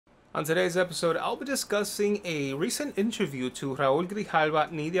On today's episode, I'll be discussing a recent interview to Raúl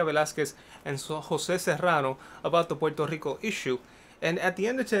Grijalva, Nydua Velázquez, and Joseé Serrano about the Puerto Rico issue. And at the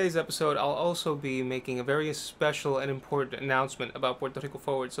end of today's episode, I'll also be making a very special and important announcement about Puerto Rico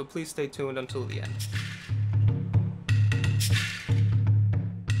Forward, so please stay tuned until the end.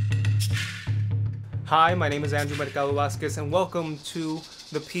 Hi, my name is Mercado-Vázquez, and welcome to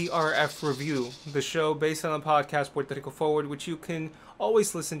the PRF Review, the show based on the podcast Puerto Rico Forward, which you can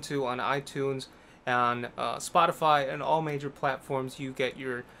always listen to on iTunes and Spotify and all major platforms you get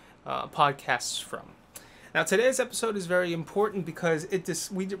your podcasts from. Now, today's episode is very important because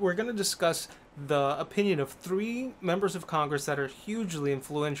we're going to discuss the opinion of three members of Congress that are hugely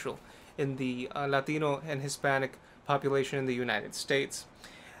influential in the Latino and Hispanic population in the United States.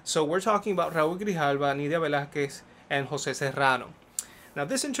 So we're talking about Raúl Grijalva, Nydua Velázquez, and Joseé Serrano. Now,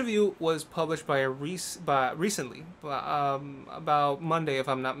 this interview was published recently, about Monday, if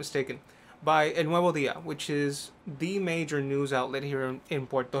I'm not mistaken, by El Nuevo Dia, which is the major news outlet here in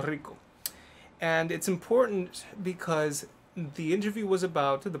Puerto Rico. And it's important because the interview was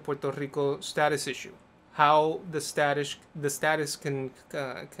about the Puerto Rico status issue, how the status can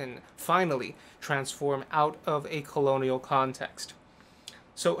finally transform out of a colonial context.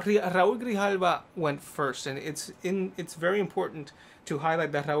 So Raúl Grijalva went first, and it's very important to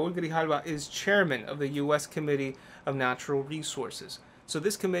highlight that Raúl Grijalva is chairman of the U.S. Committee of Natural Resources. So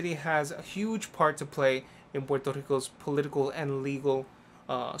this committee has a huge part to play in Puerto Rico's political and legal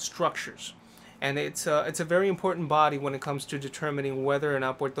structures. And it's a very important body when it comes to determining whether or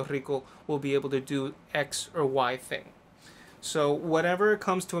not Puerto Rico will be able to do X or Y thing. So whenever it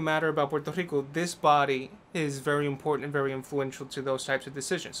comes to a matter about Puerto Rico, this body is very important and very influential to those types of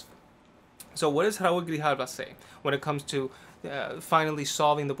decisions. So what does Raúl Grijalva say when it comes to finally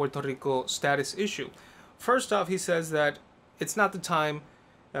solving the Puerto Rico status issue? First off, he says that it's not the time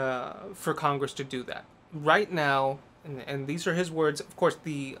for Congress to do that. Right now, and these are his words, of course,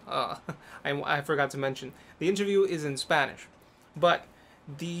 I forgot to mention, the interview is in Spanish, but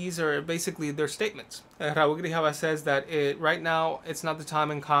these are basically their statements. Raúl Grijalva says that right now it's not the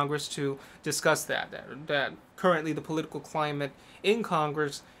time in Congress to discuss that currently the political climate in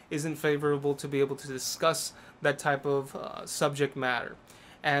Congress isn't favorable to be able to discuss that type of subject matter,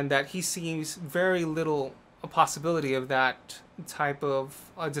 and that he sees very little a possibility of that type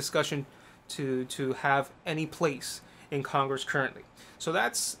of discussion to have any place in Congress currently. So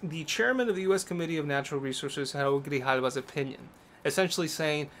that's the chairman of the U.S. Committee of Natural Resources, Raúl Grijalva's opinion, essentially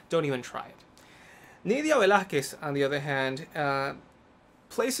saying, don't even try it. Nydua Velázquez, on the other hand,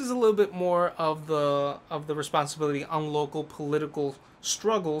 places a little bit more of the responsibility on local political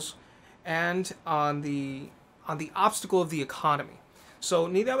struggles and on the obstacle of the economy. So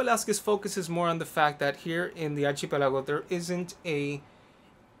Nydua Velázquez focuses more on the fact that here in the archipelago there isn't a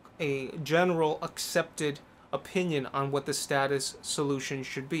general accepted opinion on what the status solution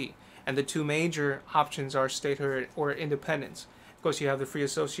should be, and the two major options are statehood or independence. Of course, you have the free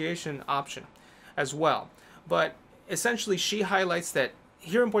association option as well. But essentially, she highlights that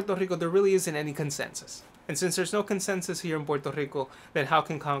here in Puerto Rico, there really isn't any consensus. And since there's no consensus here in Puerto Rico, then how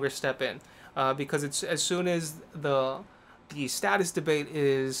can Congress step in? Because it's as soon as the status debate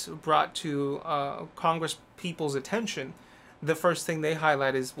is brought to Congress people's attention, the first thing they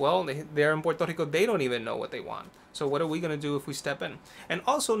highlight is, well, they're in Puerto Rico, they don't even know what they want. So what are we going to do if we step in? And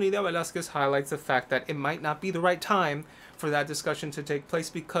also, Nydua Velázquez highlights the fact that it might not be the right time for that discussion to take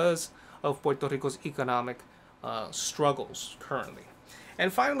place because of Puerto Rico's economic struggles currently.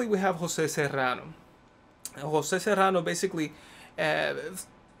 And finally, we have Joseé Serrano. Joseé Serrano basically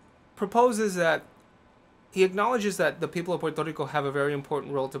proposes that he acknowledges that the people of Puerto Rico have a very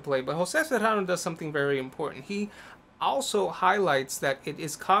important role to play, but Joseé Serrano does something very important. He also highlights that it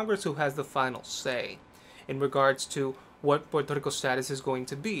is Congress who has the final say in regards to what Puerto Rico's status is going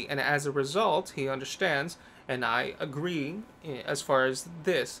to be. And as a result, he understands, and I agree as far as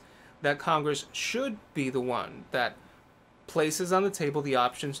this, that Congress should be the one that places on the table the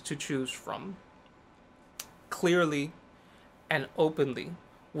options to choose from clearly and openly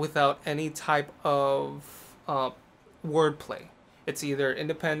without any type of wordplay. It's either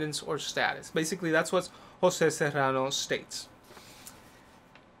independence or status. Basically, that's what Joseé Serrano states.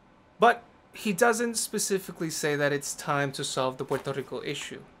 But he doesn't specifically say that it's time to solve the Puerto Rico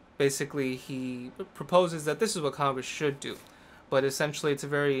issue. Basically, he proposes that this is what Congress should do. But essentially, it's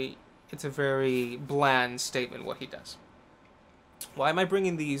a very bland statement what he does. Why am I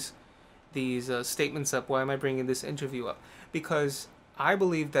bringing these statements up? Why am I bringing this interview up? Because I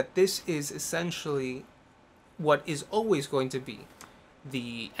believe that this is essentially what is always going to be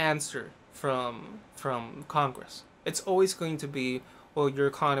the answer from Congress. It's always going to be well, your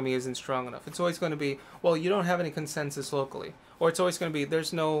economy isn't strong enough. It's always going to be, well, you don't have any consensus locally. Or it's always going to be,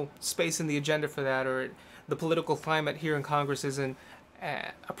 there's no space in the agenda for that, or the political climate here in Congress isn't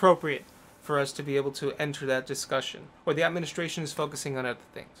appropriate for us to be able to enter that discussion, or the administration is focusing on other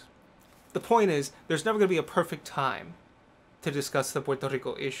things. The point is, there's never going to be a perfect time to discuss the Puerto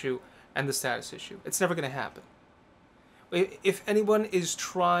Rico issue and the status issue. It's never going to happen. If anyone is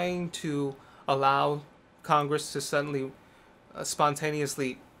trying to allow Congress to suddenly,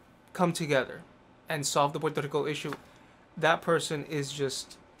 spontaneously come together and solve the Puerto Rico issue, that person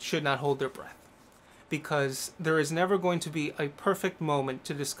should not hold their breath. Because there is never going to be a perfect moment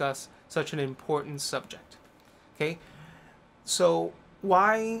to discuss such an important subject. Okay? So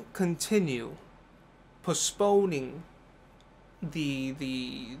why continue postponing the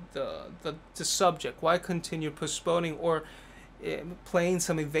subject? Why continue postponing or playing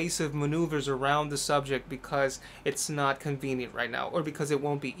some evasive maneuvers around the subject because it's not convenient right now, or because it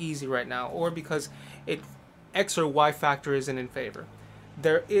won't be easy right now, or because X or Y factor isn't in favor?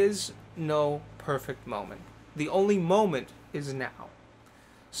 There is no perfect moment. The only moment is now.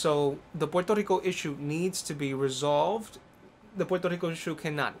 So the Puerto Rico issue needs to be resolved. The Puerto Rico issue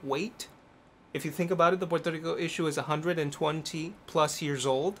cannot wait. If you think about it, the Puerto Rico issue is 120 plus years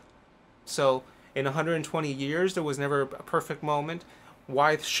old. So in 120 years, there was never a perfect moment.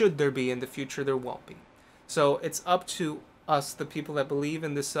 Why should there be in the future? There won't be. So it's up to us, the people that believe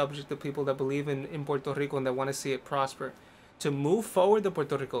in this subject, the people that believe in Puerto Rico and that want to see it prosper, to move forward the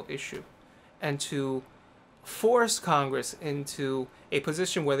Puerto Rico issue and to force Congress into a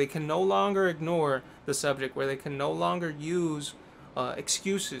position where they can no longer ignore the subject, where they can no longer use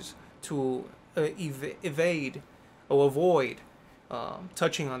excuses to evade or avoid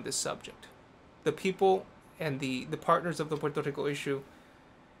touching on this subject. The people and the partners of the Puerto Rico issue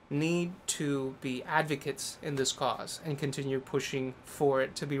need to be advocates in this cause and continue pushing for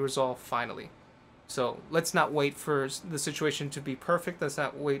it to be resolved finally. So let's not wait for the situation to be perfect. Let's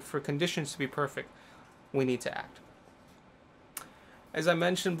not wait for conditions to be perfect. We need to act. As I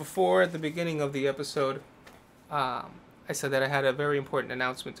mentioned before at the beginning of the episode, I said that I had a very important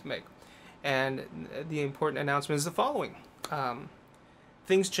announcement to make. And the important announcement is the following.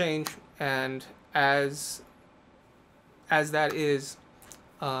 Things change, and as that is,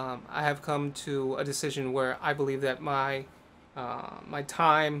 I have come to a decision where I believe that my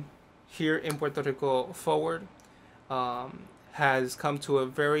time here in Puerto Rico Forward has come to a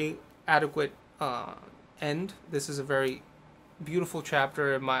very adequate end. This is a very beautiful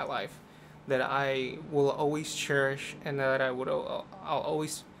chapter in my life that I will always cherish, and that I'll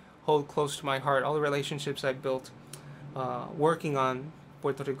always hold close to my heart. All the relationships I built working on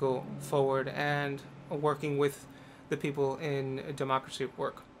Puerto Rico Forward and working with the people in Democracy at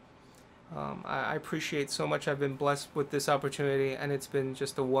Work. I appreciate so much. I've been blessed with this opportunity, and it's been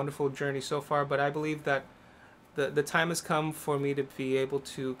just a wonderful journey so far. But I believe that the time has come for me to be able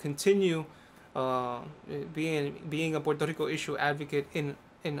to continue being a Puerto Rico issue advocate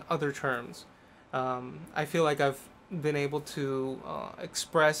in other terms. I feel like I've been able to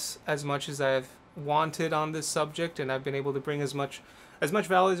express as much as I've wanted on this subject, and I've been able to bring as much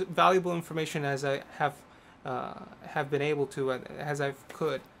valuable information as I have been able to, as I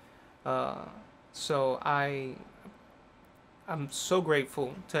could. So I'm so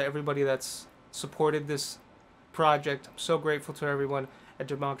grateful to everybody that's supported this project. I'm so grateful to everyone at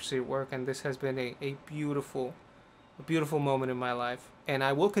Democracy at Work, and this has been a beautiful moment in my life. And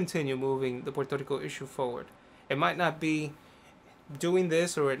I will continue moving the Puerto Rico issue forward. It might not be doing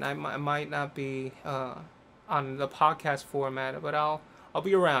this, or it might not be on the podcast format, but I'll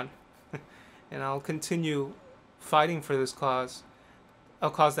be around, and I'll continue fighting for this cause, a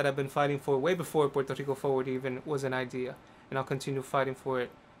cause that I've been fighting for way before Puerto Rico Forward even was an idea, and I'll continue fighting for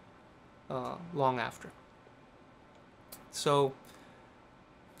it long after. So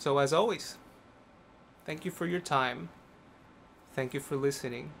as always, thank you for your time. Thank you for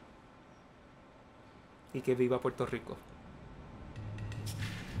listening. Y que viva Puerto Rico.